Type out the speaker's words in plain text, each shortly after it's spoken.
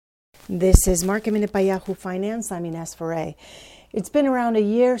This is Market Minute by Yahoo Finance. I'm Ines Ferre. It's been around a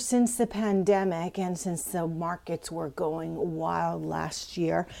year since the pandemic and since the markets were going wild last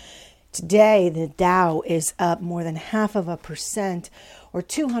year. Today, the Dow is up more than 0.5% or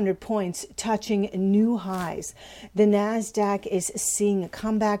 200 points, touching new highs. The Nasdaq is seeing a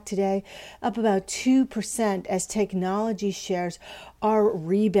comeback today, up about 2% as technology shares are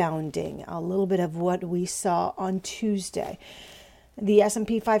rebounding, a little bit of what we saw on Tuesday. The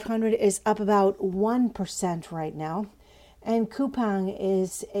S&P 500 is up about 1% right now. And Coupang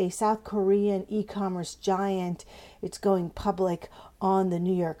is a South Korean e-commerce giant. It's going public on the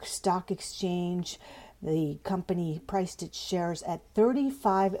New York Stock Exchange. The company priced its shares at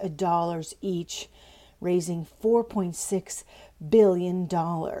 $35 each, raising $4.6 billion.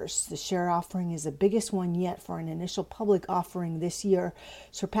 The share offering is the biggest one yet for an initial public offering this year,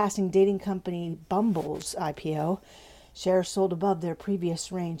 surpassing dating company Bumble's IPO. Shares sold above their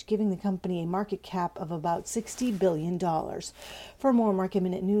previous range, giving the company a market cap of about $60 billion. For more Market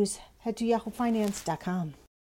Minute news, head to yahoofinance.com.